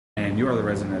And you are the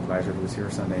resident advisor who was here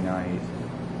Sunday night.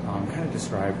 Kind of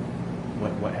describe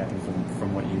what happened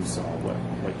from what you saw,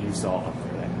 what you saw up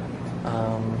there that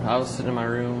night. I was sitting in my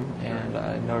room, and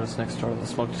I noticed next door the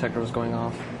smoke detector was going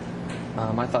off.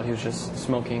 I thought he was just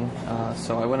smoking,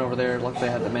 so I went over there. Luckily,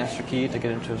 I had the master key to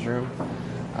get into his room.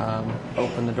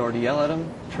 Opened the door to yell at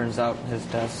him. Turns out his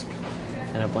desk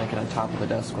and a blanket on top of the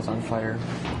desk was on fire.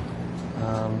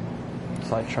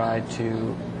 So I tried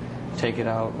to take it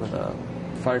out with a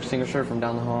fire extinguisher from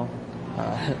down the hall.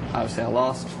 Obviously, I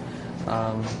lost.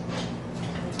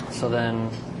 So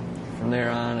then, from there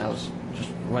on, I just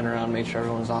went around, made sure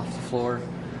everyone was off the floor.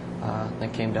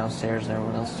 Then came downstairs, and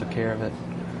everyone else took care of it.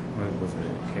 Was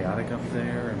it chaotic up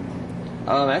there?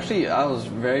 Actually, I was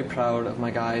very proud of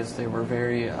my guys. They were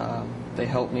they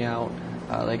helped me out.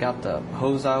 They got the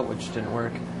hose out, which didn't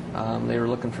work. They were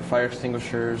looking for fire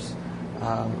extinguishers.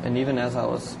 And even as I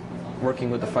was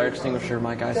working with the fire extinguisher,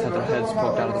 my guys had their heads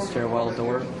poked out of the stairwell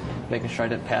door, making sure I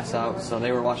didn't pass out. So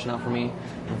they were watching out for me.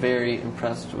 Very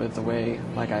impressed with the way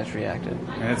my guys reacted.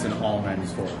 And it's an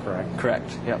all-men's floor, correct?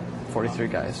 Correct, yep. 43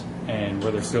 guys. And were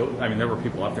there still, there were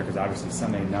people up there because obviously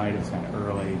Sunday night, it was kind of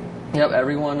early. Yep,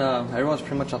 everyone's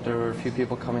pretty much up there. There were a few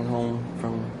people coming home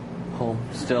from home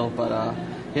still. But,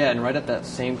 and right at that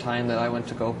same time that I went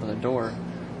to go open the door,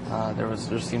 there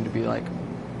seemed to be like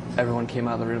everyone came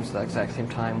out of the rooms at the exact same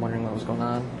time wondering what was going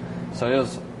on. So it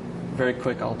was very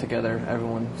quick all together.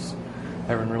 Everyone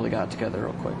really got together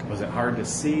real quick. Was it hard to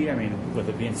see? With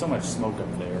it being so much smoke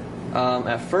up there?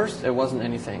 At first, it wasn't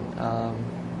anything.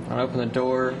 When I opened the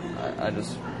door, I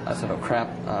said, oh crap,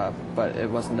 but it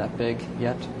wasn't that big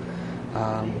yet.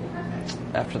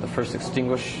 After the first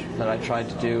extinguish that I tried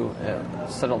to do,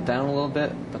 it settled down a little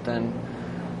bit, but then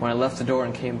when I left the door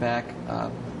and came back,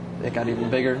 it got even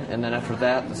bigger, and then after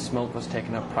that, the smoke was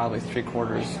taking up probably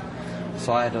 3/4.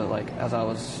 So I had to, as I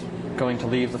was going to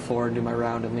leave the floor and do my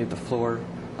round and leave the floor,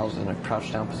 I was in a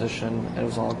crouched down position. It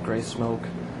was all gray smoke,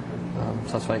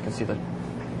 so that's why you can see the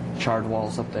charred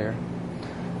walls up there.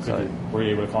 So were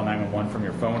you able to call 911 from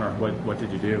your phone, or what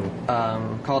did you do?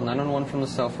 Called 911 from the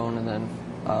cell phone, and then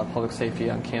public safety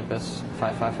on campus,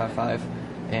 5555,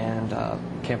 and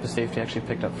campus safety actually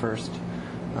picked up first.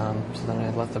 So then I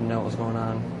let them know what was going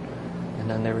on, and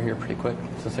then they were here pretty quick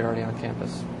since they were already on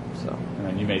campus. So. And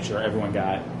then you made sure everyone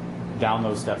got down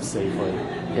those steps safely.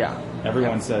 Yeah.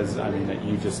 Everyone says, that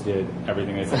you just did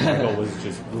everything. They said Michael was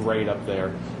just great up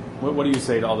there. What do you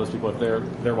say to all those people if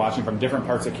they're watching from different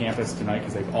parts of campus tonight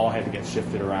because they've all had to get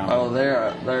shifted around? Oh,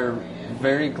 they're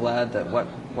very glad that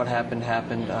what happened.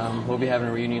 We'll be having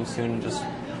a reunion soon, and just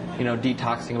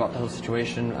detoxing about the whole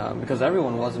situation because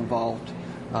everyone was involved.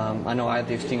 I know I had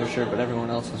the extinguisher, but everyone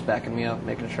else was backing me up,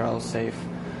 making sure I was safe.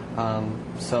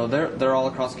 So they're all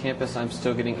across campus. I'm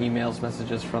still getting emails,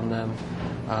 messages from them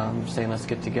saying let's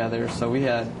get together. So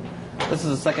this is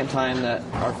the second time that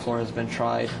our floor has been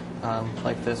tried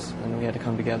like this, and we had to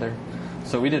come together.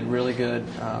 So we did really good,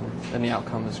 and the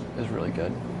outcome is really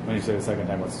good. When you say the second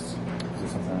time, is there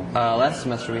something else? Last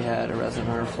semester we had a resident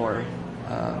on our floor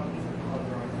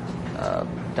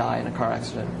die in a car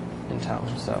accident in town.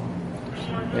 So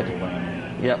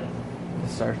yep.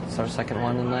 It's our second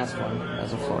one and last one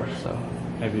as a floor. So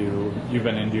have you've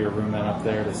been into your room then up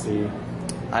there to see?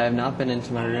 I have not been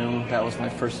into my room. That was my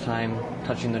first time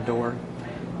touching the door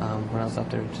when I was up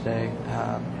there today.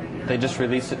 They just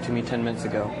released it to me 10 minutes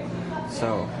ago,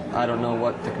 so I don't know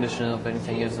what the condition of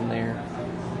anything is in there.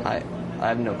 I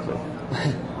have no clue.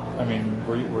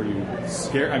 Were you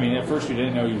scared? At first you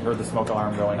didn't know, you heard the smoke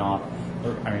alarm going off.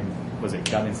 Was it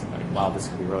gut instinct like, wow, this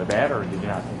could be really bad, or did you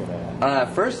not think of that?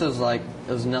 At first it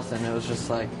was nothing. It was just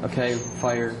like, okay,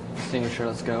 fire extinguisher,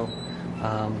 let's go.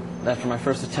 After my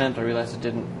first attempt, I realized it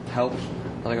didn't help. I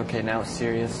was like, okay, now it's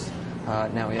serious.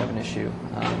 Now we have an issue.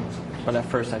 But at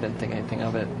first I didn't think anything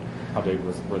of it. How big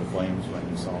were the flames when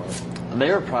you saw it?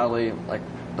 They were probably,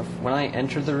 when I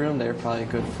entered the room, they were probably a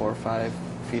good 4 or 5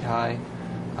 feet high,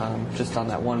 just on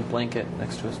that one blanket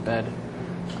next to his bed.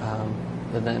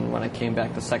 And then when I came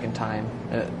back the second time,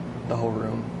 the whole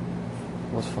room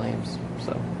was flames.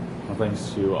 So. Well, thanks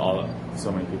to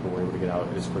so many people were able to get out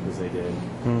as quick as they did.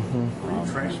 Mm-hmm. Were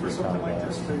you trained for something like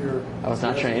this for your... I was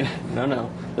not trained. No.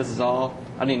 This is all...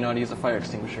 I didn't even know how to use a fire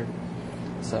extinguisher.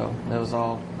 So that was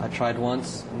all... I tried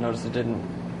once, noticed it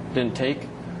didn't take. So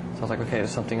I was like, okay, there's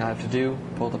something I have to do.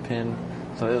 Pull the pin.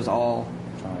 So it was all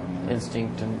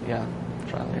instinct and,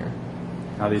 trial and error.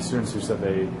 Now, these students who said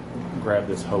they grabbed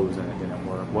this hose and it didn't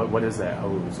work, what is that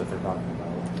hose that they're talking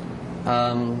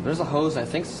about? There's a hose. I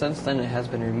think since then it has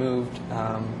been removed.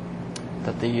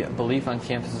 That the belief on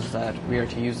campus is that we are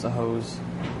to use the hose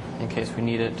in case we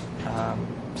need it.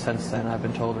 Since then, I've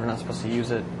been told we're not supposed to use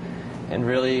it. And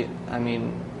really, I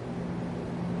mean,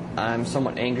 I'm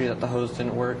somewhat angry that the hose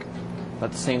didn't work. But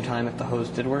at the same time, if the hose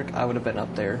did work, I would have been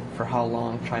up there for how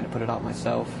long trying to put it out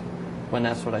myself when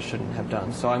that's what I shouldn't have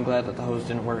done. So I'm glad that the hose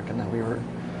didn't work and that we were,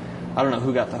 I don't know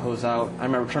who got the hose out. I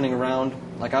remember turning around,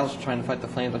 like I was trying to fight the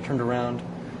flames. I turned around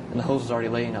and the hose was already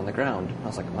laying on the ground. I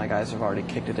was like, my guys have already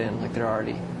kicked it in. Like they're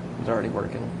already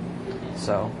working.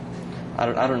 So I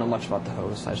don't know much about the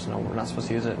hose. I just know we're not supposed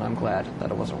to use it, and I'm glad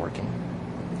that it wasn't working.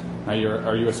 Now,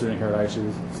 are you a student here at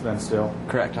ISU then still?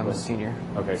 Correct. I'm a senior.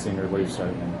 Okay, senior. What are you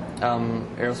studying in?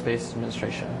 Aerospace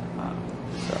administration.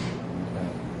 So. Okay.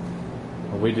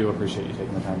 Well, we do appreciate you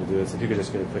taking the time to do this. If you could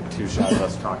just get a quick 2 shots of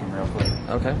us talking real quick.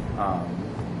 Okay.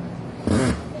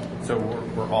 So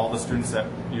were all the students that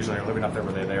usually are living up there,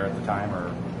 were they there at the time,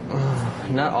 or?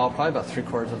 Not all. Probably about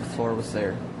 3/4 of the floor was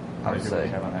there. I would say.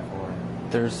 Have on that floor?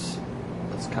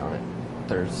 Let's count it.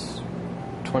 There's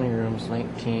 20 rooms,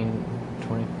 19,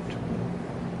 20.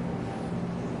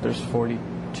 There's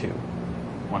 42.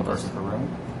 One person per room?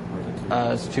 Or is it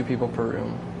 2? It's 2 people per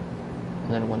room,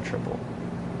 and then 1 triple,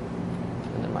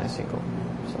 and then my single.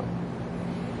 So.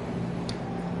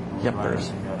 Yep, there's.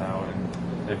 Got out and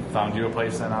they found you a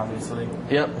place then, obviously.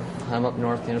 Yep, I'm up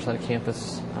north, the other side of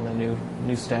campus, on a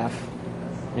new staff,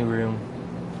 new room,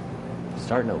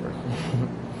 starting over.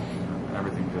 And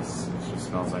everything just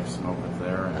smells like smoke up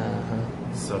there,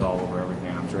 and soot all over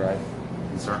everything. I'm sure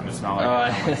I'm starting to smell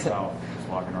like myself just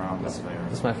walking around up there.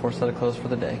 This is my 4th set of clothes for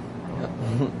the day. Yep.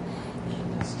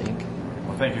 I stink.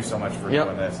 Well, thank you so much for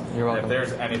doing this. You're welcome. If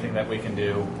there's anything that we can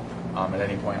do at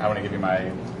any point, I want to give you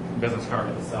my business card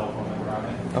with the cell phone number on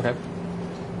it. Okay.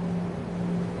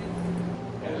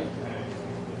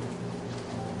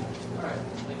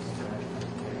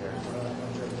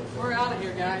 We're out of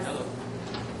here, guys.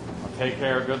 Take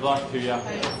care. Good luck to you.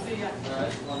 Hey, see ya.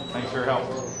 Thanks for your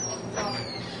help.